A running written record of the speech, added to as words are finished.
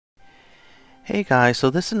Hey guys, so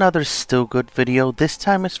this is another still good video. This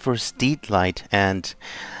time it's for Sdeedlite, and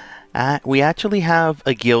we actually have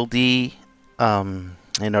a guildie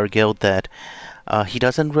in our guild that he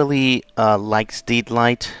doesn't really like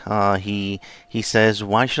Sdeedlite. He says,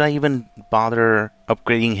 why should I even bother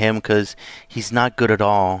upgrading him, because he's not good at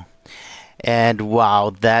all. And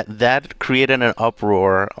wow, that created an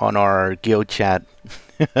uproar on our guild chat.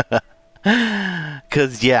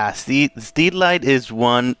 Cause yeah, Sdeedlite is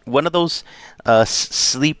one of those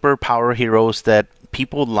sleeper power heroes that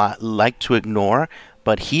people like to ignore,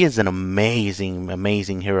 but he is an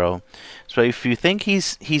amazing hero. So if you think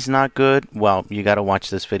he's not good, well, you gotta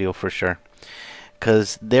watch this video for sure.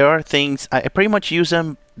 Cause there are things I pretty much use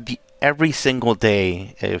him every single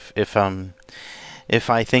day if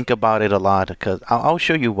I think about it a lot. Cause I'll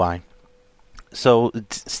show you why. So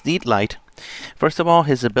Sdeedlite, first of all,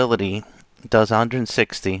 his ability does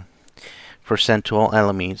 160% to all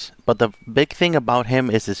enemies, but the big thing about him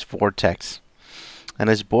is his vortex. And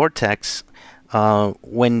his vortex,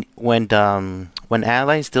 when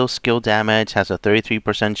allies deal skill damage, has a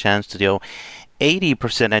 33% chance to deal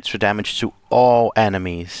 80% extra damage to all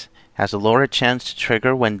enemies. Has a lower chance to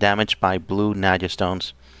trigger when damaged by blue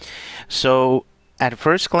Stones. So at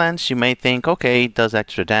first glance, you may think, okay, it does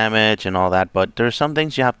extra damage and all that, but there's some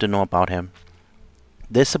things you have to know about him.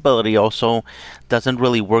 This ability also doesn't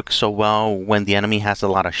really work so well when the enemy has a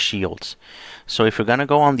lot of shields. So if you're gonna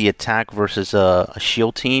go on the attack versus a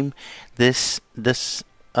shield team, this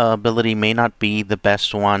ability may not be the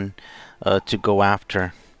best one to go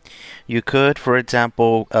after. You could, for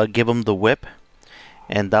example, give him the whip,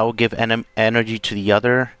 and that will give energy to the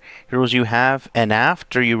other heroes you have, and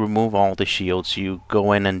after you remove all the shields, you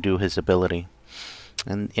go in and do his ability.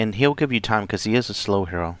 And he'll give you time because he is a slow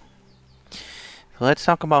hero. So let's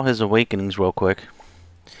talk about his awakenings real quick.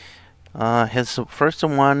 His first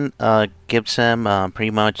one gives him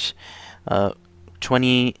pretty much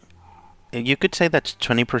 20, you could say that's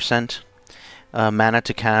 20% mana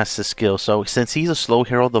to cast his skill. So since he's a slow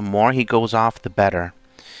hero, the more he goes off, the better.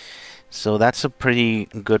 So that's a pretty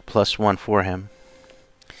good +1 for him.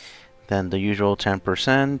 Then the usual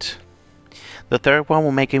 10%. The third one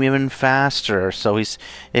will make him even faster. So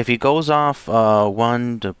if he goes off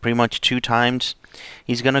 1 to pretty much 2 times,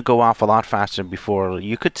 he's gonna go off a lot faster before.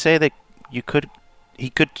 You could say that he could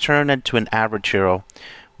turn into an average hero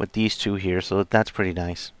with these two here. So that's pretty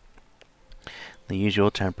nice. The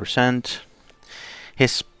usual 10%.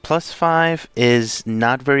 His +5 is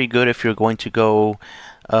not very good if you're going to go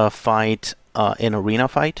fight in arena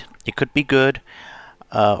fight. It could be good.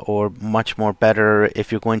 Or much more better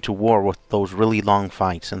if you're going to war with those really long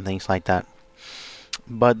fights and things like that.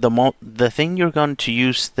 But the thing you're going to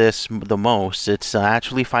use this the most, it's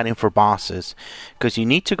actually fighting for bosses, because you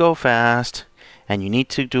need to go fast and you need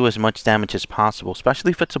to do as much damage as possible,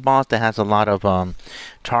 especially if it's a boss that has a lot of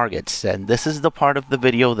targets. And this is the part of the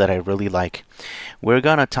video that I really like. We're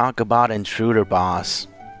gonna talk about Intruder boss.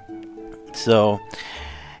 So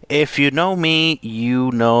if you know me,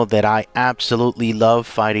 you know that I absolutely love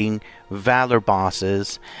fighting Valor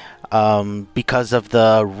bosses because of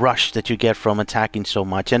the rush that you get from attacking so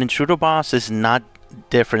much. And Intruder boss is not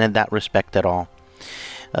different in that respect at all.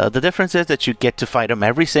 The difference is that you get to fight him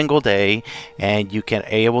every single day, and you can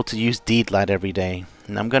able to use Sdeedlite every day.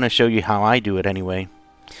 And I'm going to show you how I do it anyway.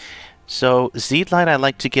 So Sdeedlite, I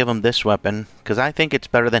like to give him this weapon because I think it's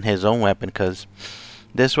better than his own weapon, because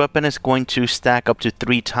this weapon is going to stack up to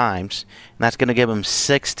 3 times, and that's going to give him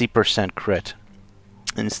 60% crit.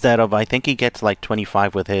 Instead of, I think he gets like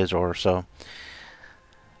 25 with his or so.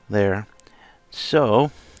 There.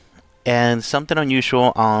 So, and something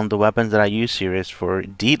unusual on the weapons that I use here is for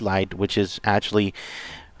Sdeedlite, which is actually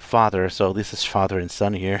father. So this is father and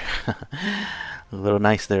son here. A little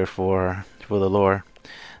nice there for the lore.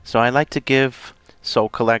 So I like to give Soul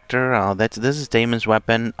Collector. This is Damon's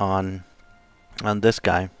weapon on this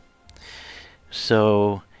guy.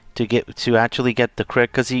 So to actually get the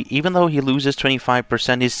crit, because even though he loses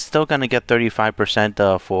 25%, he's still gonna get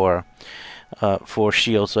 35% for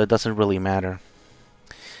shield, so it doesn't really matter.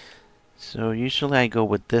 So usually I go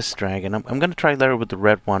with this dragon. I'm gonna try later with the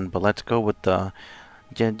red one, but let's go with the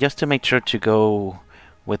just to make sure to go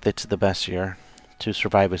with it to the best here to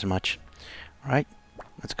survive as much. All right,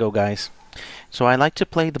 let's go, guys. So I like to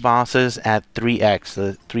play the bosses at 3x,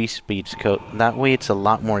 the 3 speeds. That way it's a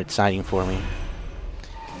lot more exciting for me.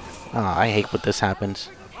 I hate when this happens.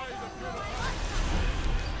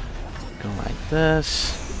 Go like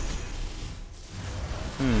this.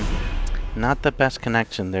 Not the best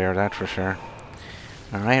connection there, that's for sure.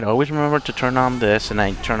 Alright, always remember to turn on this, and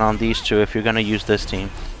then turn on these two if you're gonna use this team.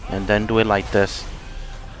 And then do it like this.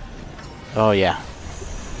 Oh yeah.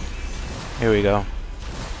 Here we go.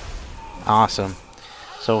 Awesome.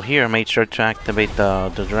 So here, I made sure to activate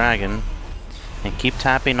the dragon and keep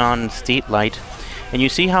tapping on Sdeedlite. And you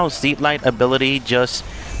see how Sdeedlite ability just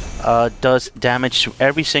does damage to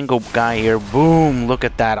every single guy here. Boom! Look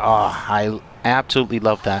at that. Oh, I absolutely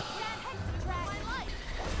love that.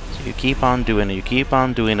 So you keep on doing it. You keep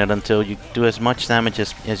on doing it until you do as much damage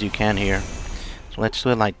as you can here. So let's do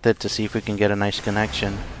it like that to see if we can get a nice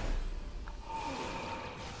connection.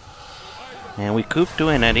 And we keep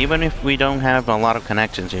doing it even if we don't have a lot of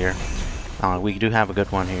connections here. We do have a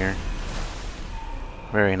good one here.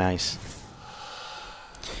 Very nice.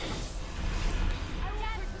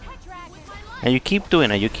 And you keep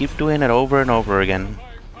doing it. You keep doing it over and over again.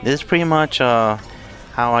 This is pretty much how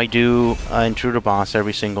I do Intruder boss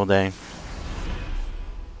every single day.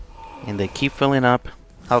 And they keep filling up.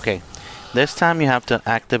 Okay. This time you have to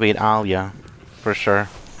activate Antia for sure.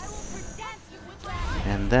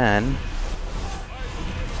 And then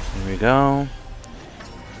here we go.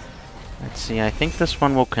 Let's see, I think this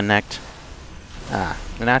one will connect. Ah,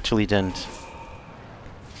 it actually didn't.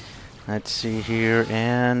 Let's see here,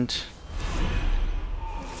 and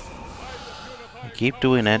keep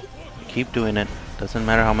doing it. Keep doing it. Doesn't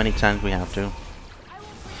matter how many times we have to.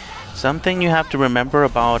 Something you have to remember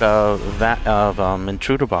about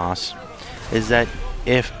Intruder boss is that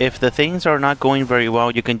if the things are not going very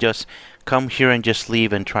well, you can just come here and just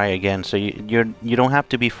leave and try again. So you don't have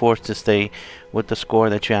to be forced to stay with the score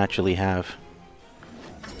that you actually have.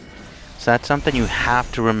 So that's something you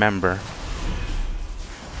have to remember.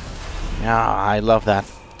 Yeah, I love that.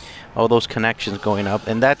 All those connections going up,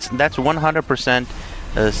 and that's 100%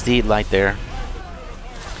 Sdeedlite there.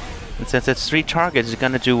 And since it's 3 targets, it's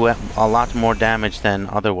gonna do a lot more damage than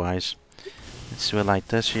otherwise. Let's do it like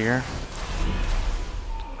this here.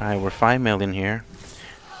 Alright, we're 5 million here.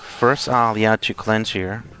 First Antia to cleanse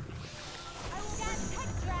here.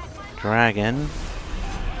 Dragon.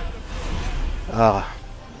 Oh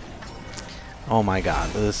my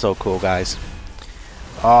god, this is so cool, guys.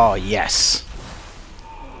 Oh, yes.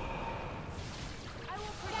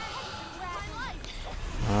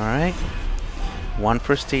 Alright. One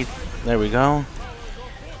for Steve. There we go.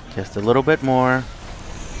 Just a little bit more.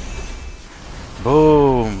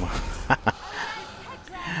 Boom.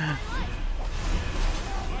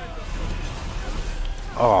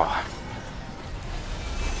 Oh.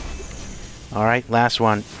 Alright, last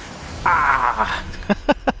one. Ah!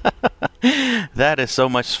 That is so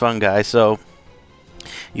much fun, guys. So,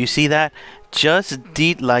 you see that? Just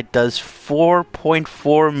Sdeedlite does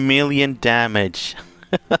 4.4 million damage.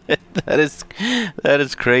 that is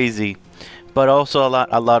crazy. But also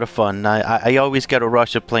a lot of fun. I always get a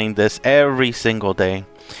rush of playing this every single day.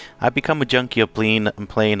 I become a junkie of playing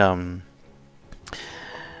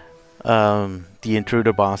the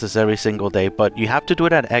Intruder bosses every single day, but you have to do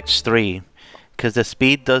it at X3 because the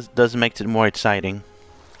speed does make it more exciting.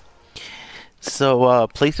 So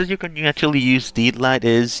places you can actually use Sdeedlite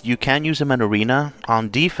is you can use him in arena. On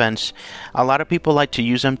defense, a lot of people like to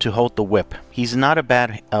use him to hold the whip. He's not a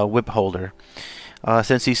bad whip holder.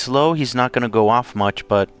 Since he's slow, he's not going to go off much,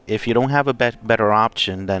 but if you don't have a better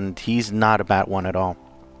option, then he's not a bad one at all.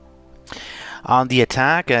 On the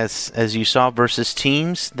attack, as you saw versus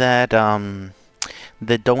teams that don't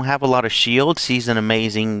have a lot of shields, he's an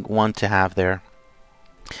amazing one to have there.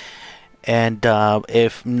 And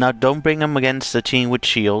if not, don't bring him against a team with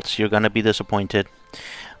shields. You're gonna be disappointed.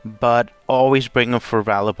 But always bring him for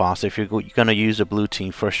Valor Boss if you're gonna use a blue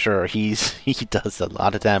team for sure. He does a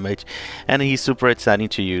lot of damage, and he's super exciting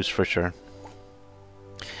to use for sure.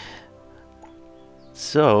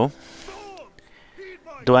 So,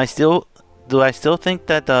 do I still think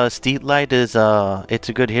that Sdeedlite is it's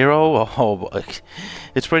a good hero? Oh,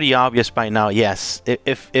 it's pretty obvious by now. Yes,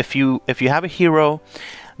 if you have a hero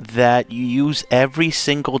that you use every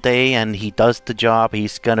single day and he does the job,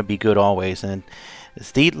 he's gonna be good always, and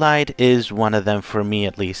Sdeedlite is one of them for me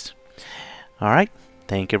at least. Alright,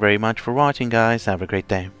 thank you very much for watching, guys. Have a great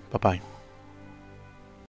day. Bye bye.